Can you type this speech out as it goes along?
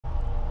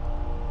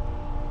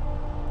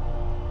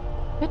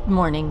Good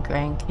morning,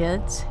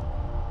 grandkids.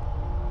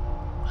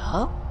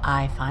 Well,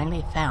 I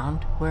finally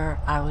found where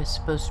I was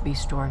supposed to be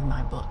storing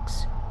my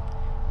books.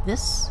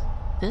 This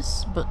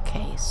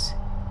bookcase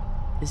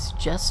is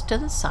just to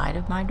the side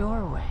of my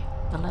doorway,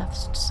 the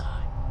left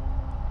side.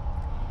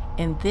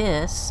 And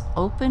this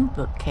open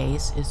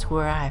bookcase is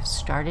where I've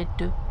started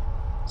to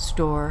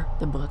store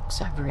the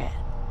books I've read.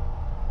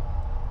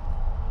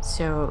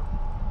 So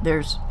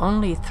there's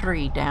only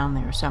 3 down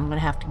there, so I'm going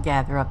to have to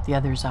gather up the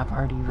others I've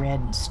already read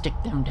and stick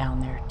them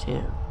down there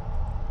too.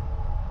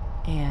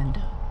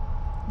 And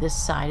this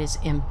side is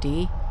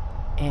empty,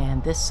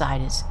 and this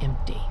side is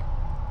empty.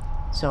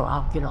 So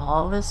I'll get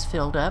all this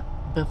filled up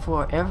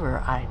before ever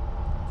I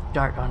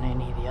start on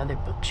any of the other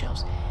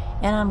bookshelves.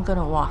 And I'm going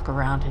to walk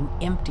around and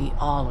empty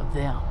all of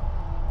them.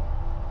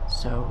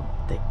 So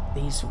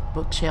these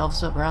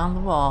bookshelves around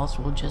the walls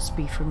will just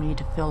be for me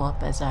to fill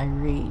up as I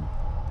read.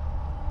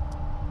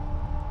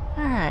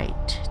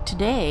 Alright,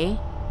 today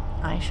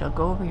I shall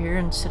go over here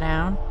and sit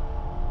down.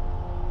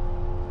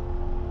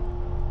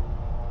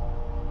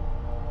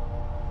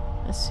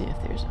 Let's see if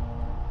there's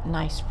a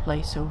nice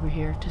place over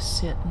here to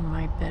sit in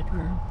my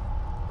bedroom.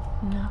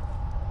 No,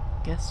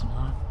 guess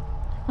not.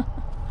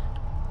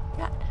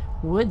 Got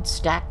wood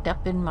stacked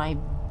up in my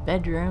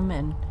bedroom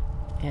and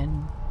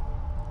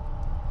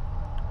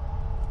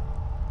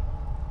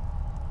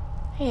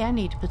hey, I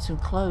need to put some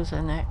clothes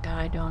on that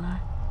guy, don't I?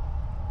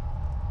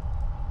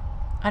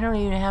 I don't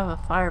even have a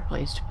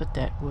fireplace to put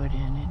that wood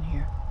in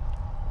here.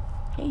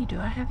 Hey,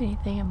 do I have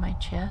anything in my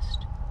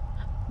chest?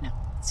 No,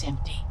 it's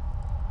empty.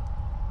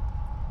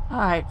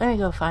 Alright, let me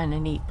go find a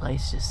neat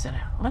place to sit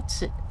down. Let's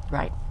sit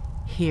right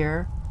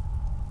here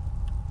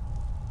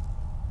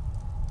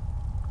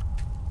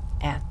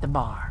at the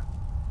bar.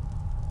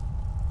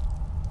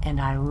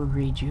 And I will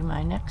read you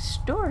my next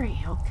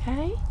story,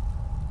 okay?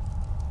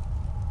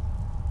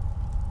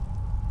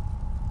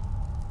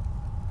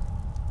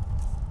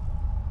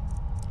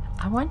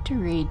 I want to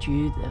read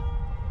you the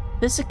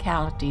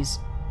Physicalities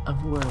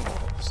of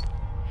Werewolves.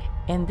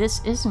 And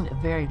this isn't a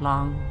very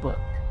long book,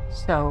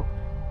 so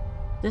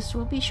this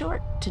will be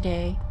short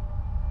today.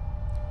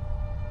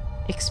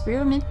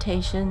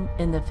 Experimentation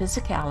in the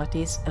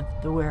Physicalities of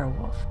the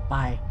Werewolf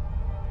by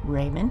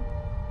Raymond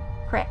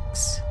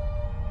Crex.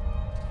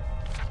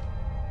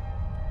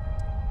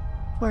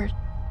 For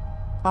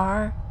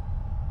far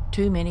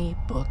too many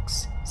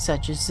books,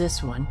 such as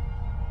this one,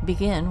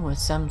 begin with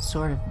some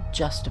sort of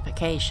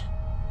justification.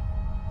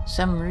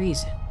 Some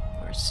reason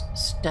or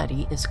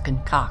study is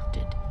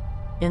concocted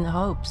in the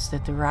hopes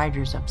that the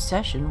writer's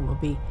obsession will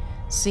be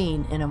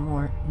seen in a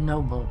more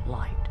noble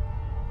light.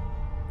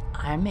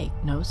 I make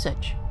no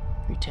such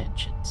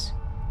pretensions.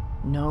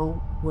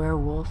 No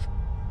werewolf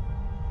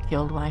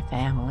killed my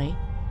family.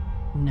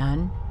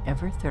 None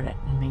ever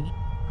threatened me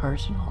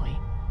personally,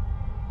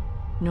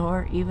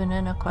 nor even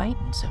an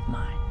acquaintance of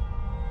mine.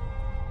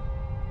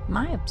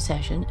 My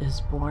obsession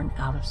is born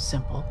out of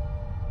simple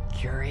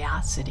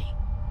curiosity,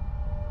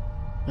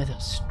 with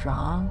a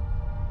strong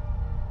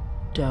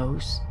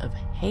dose of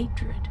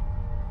hatred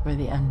for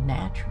the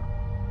unnatural.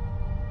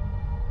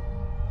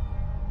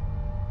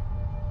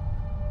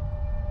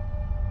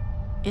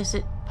 Is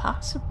it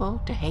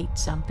possible to hate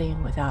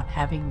something without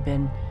having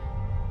been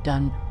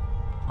done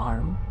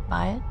harm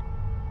by it?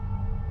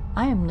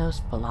 I am no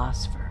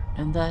philosopher,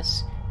 and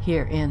thus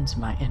here ends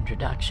my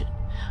introduction.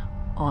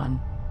 On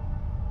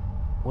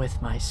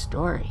with my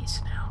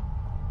stories now.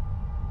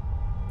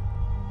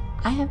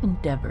 I have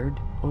endeavored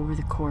over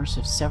the course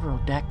of several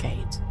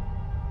decades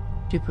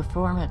to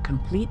perform a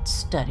complete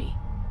study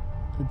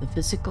of the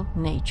physical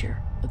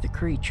nature of the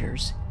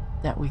creatures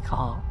that we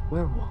call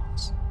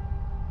werewolves.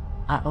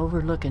 I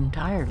overlook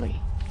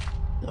entirely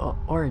the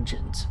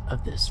origins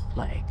of this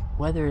plague,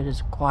 whether it is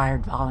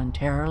acquired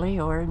voluntarily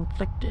or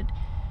inflicted,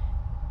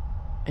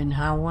 and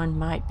how one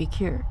might be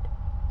cured.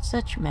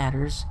 Such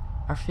matters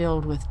are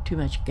filled with too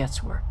much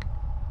guesswork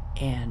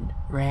and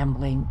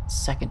rambling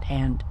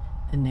second-hand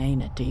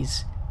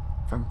inanities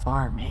from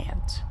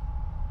farmhands.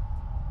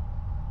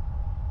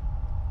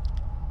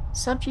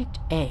 Subject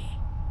A.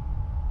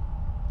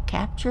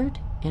 Captured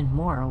in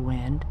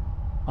Morrowind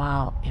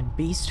while in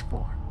beast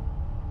form.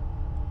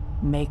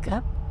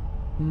 Makeup,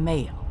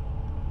 male.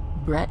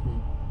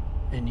 Breton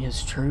in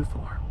his true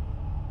form.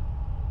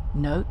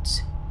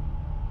 Notes.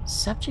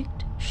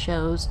 Subject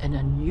shows an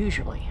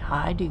unusually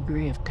high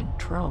degree of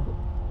control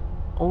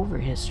over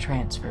his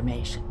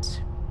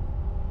transformations.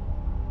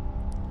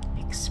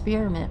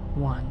 Experiment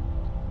 1.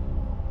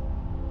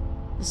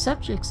 The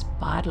subject's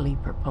bodily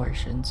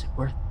proportions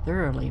were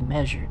thoroughly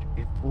measured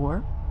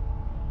before,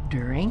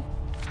 during,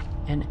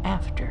 and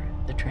after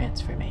the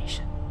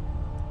transformation.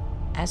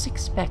 As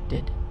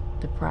expected,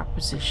 the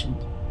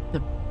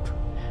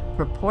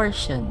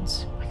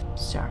proportions,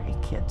 sorry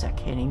kids, I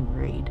can't even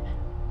read,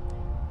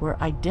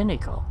 were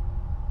identical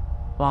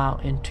while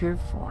in true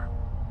form,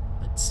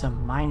 but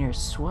some minor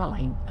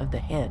swelling of the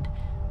head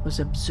was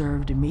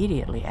observed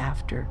immediately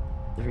after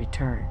the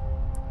return.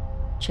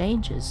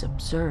 Changes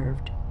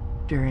observed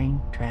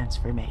during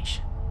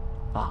transformation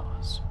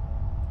follows.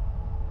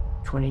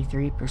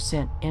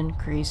 23%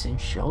 increase in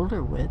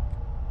shoulder width,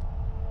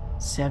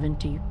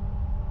 17%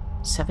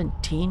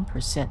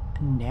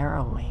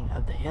 narrowing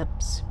of the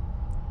hips,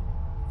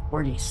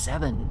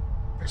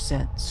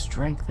 47%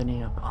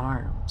 strengthening of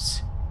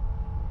arms,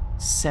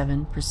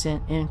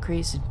 7%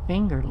 increase in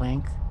finger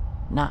length,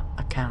 not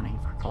accounting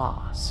for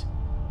claws.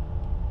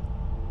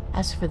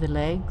 As for the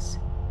legs,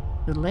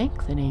 the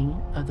lengthening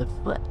of the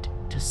foot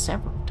to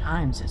several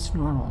times its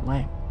normal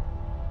length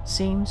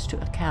seems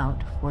to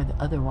account for the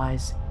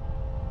otherwise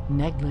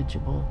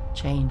negligible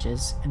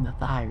changes in the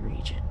thigh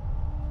region.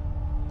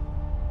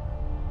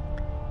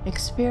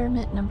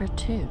 Experiment number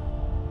 2.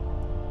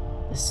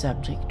 The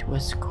subject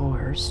was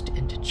coerced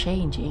into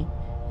changing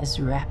as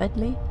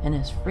rapidly and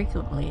as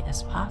frequently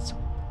as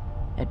possible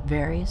at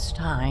various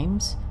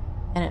times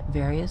and at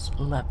various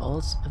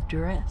levels of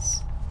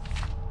duress.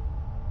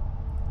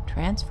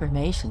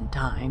 Transformation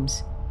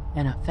times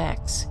and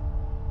effects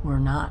were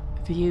not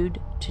viewed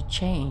to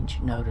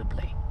change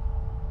notably.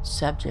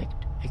 Subject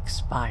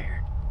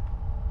expired,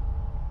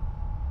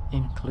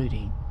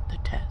 including the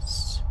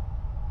tests.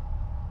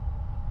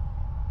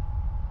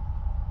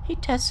 He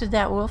tested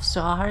that wolf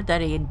so hard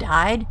that he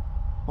died?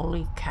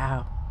 Holy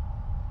cow.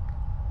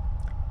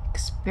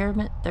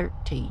 Experiment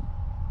 13,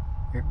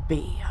 or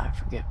B, I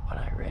forget what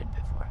I read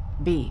before.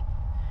 B.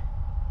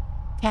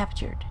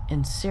 Captured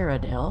in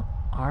Cyrodiil,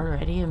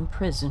 already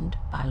imprisoned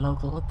by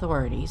local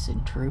authorities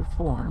in true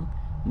form,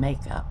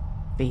 makeup,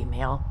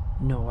 female,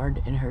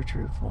 Nord in her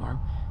true form.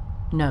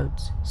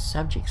 Notes,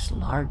 subject's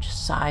large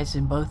size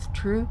in both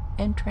true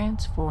and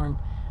transformed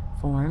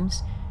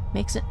forms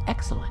makes an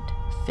excellent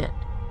fit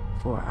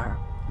for our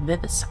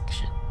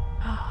vivisection.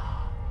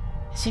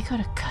 Is he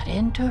going to cut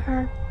into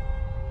her?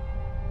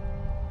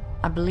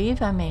 I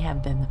believe I may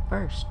have been the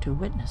first to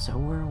witness a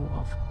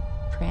werewolf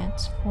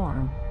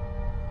transform,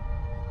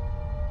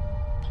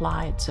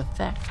 apply its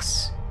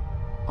effects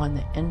on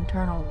the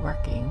internal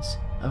workings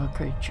of a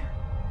creature.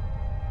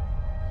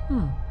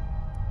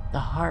 The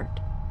heart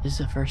is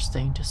the first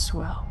thing to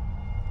swell,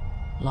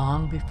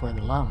 long before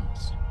the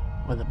lungs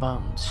or the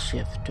bones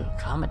shift to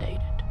accommodate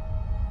it.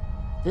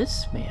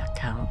 This may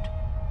account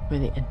for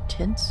the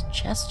intense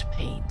chest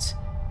pains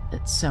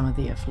that some of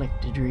the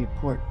afflicted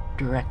report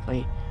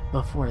directly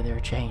before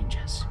their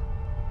changes.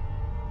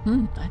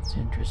 That's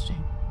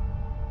interesting.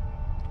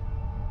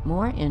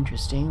 More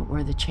interesting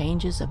were the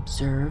changes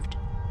observed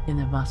in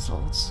the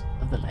muscles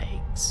of the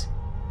legs.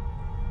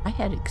 I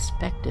had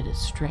expected a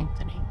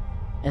strengthening,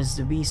 as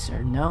the beasts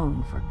are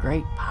known for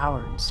great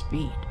power and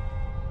speed,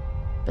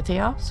 but they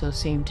also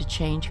seemed to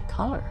change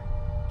color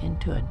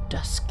into a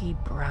dusky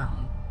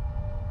brown.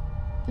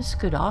 This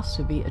could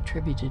also be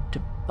attributed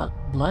to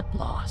blood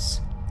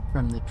loss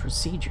from the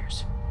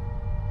procedures.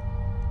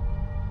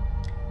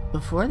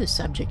 Before the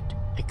subject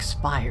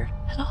expired,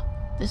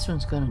 this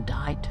one's going to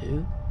die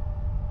too.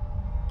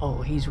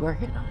 Oh, he's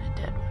working on a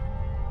dead one.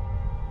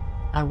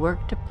 I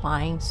worked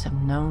applying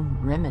some known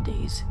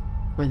remedies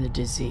for the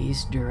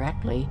disease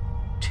directly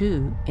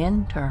to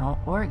internal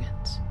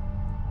organs.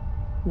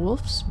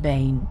 Wolf's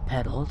bane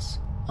petals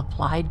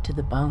applied to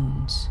the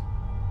bones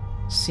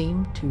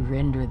seemed to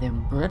render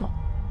them brittle,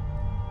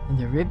 and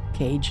the rib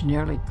cage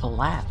nearly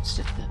collapsed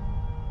at the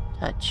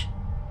touch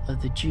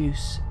of the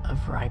juice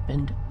of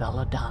ripened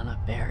belladonna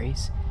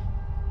berries.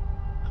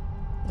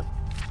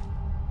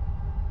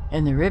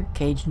 And the rib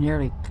cage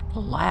nearly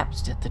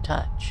collapsed at the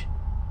touch.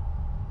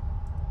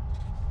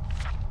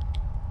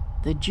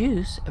 The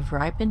juice of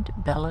ripened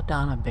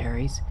belladonna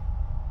berries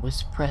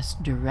was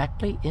pressed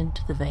directly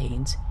into the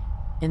veins,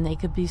 and they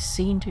could be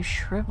seen to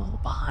shrivel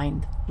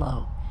behind the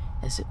flow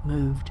as it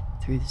moved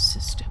through the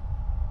system.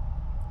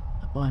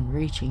 Upon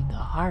reaching the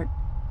heart,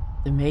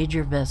 the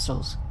major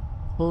vessels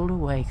pulled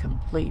away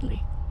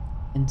completely,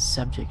 and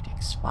subject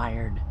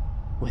expired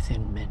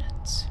within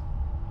minutes.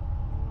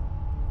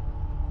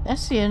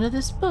 That's the end of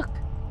this book.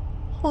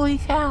 Holy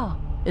cow!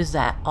 Is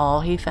that all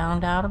he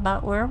found out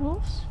about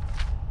werewolves?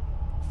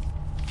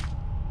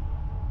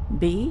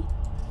 B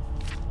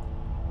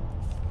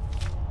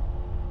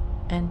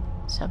and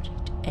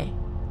subject A.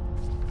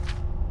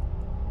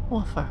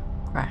 Well, for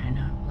crying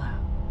out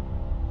loud.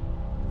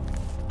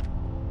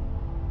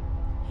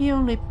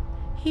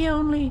 He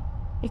only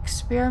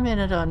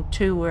experimented on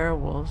 2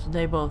 werewolves.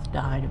 They both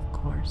died, of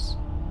course.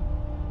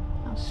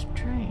 How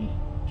strange.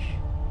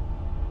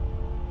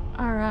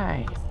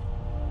 Alright.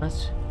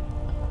 Let's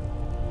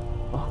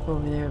walk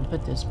over there and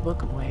put this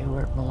book away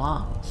where it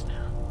belongs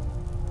now.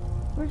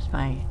 Where's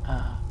my,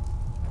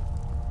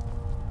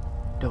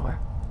 door?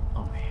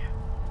 Over here.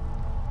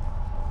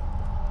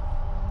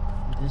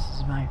 This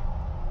is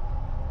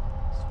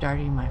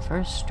starting my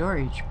first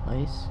storage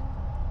place.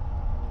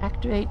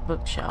 Activate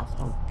bookshelf.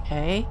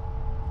 Okay.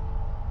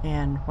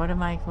 And what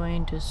am I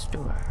going to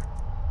store?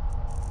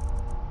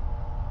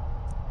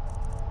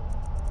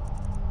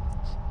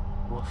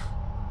 Wolf.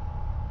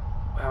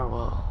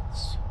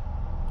 Werewolves.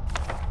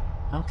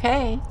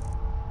 Okay.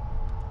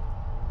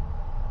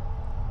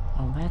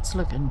 Oh, that's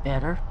looking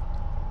better.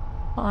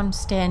 While I'm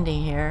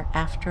standing here,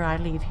 after I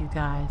leave you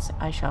guys,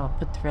 I shall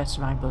put the rest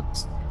of my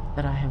books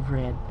that I have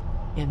read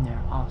in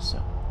there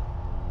also.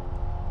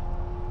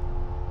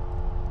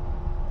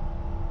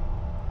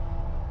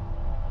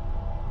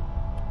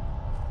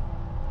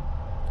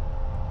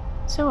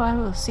 So I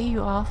will see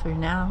you all for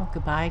now.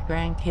 Goodbye,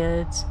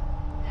 grandkids.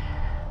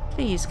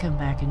 Please come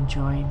back and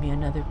join me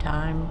another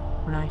time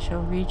when I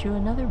shall read you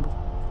another book.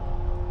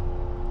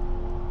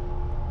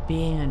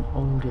 Being an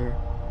older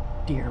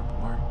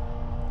Dearborn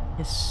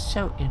is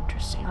so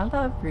interesting. I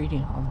love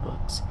reading old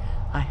books.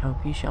 I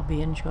hope you shall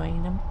be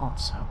enjoying them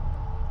also.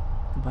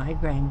 Goodbye,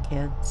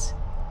 grandkids.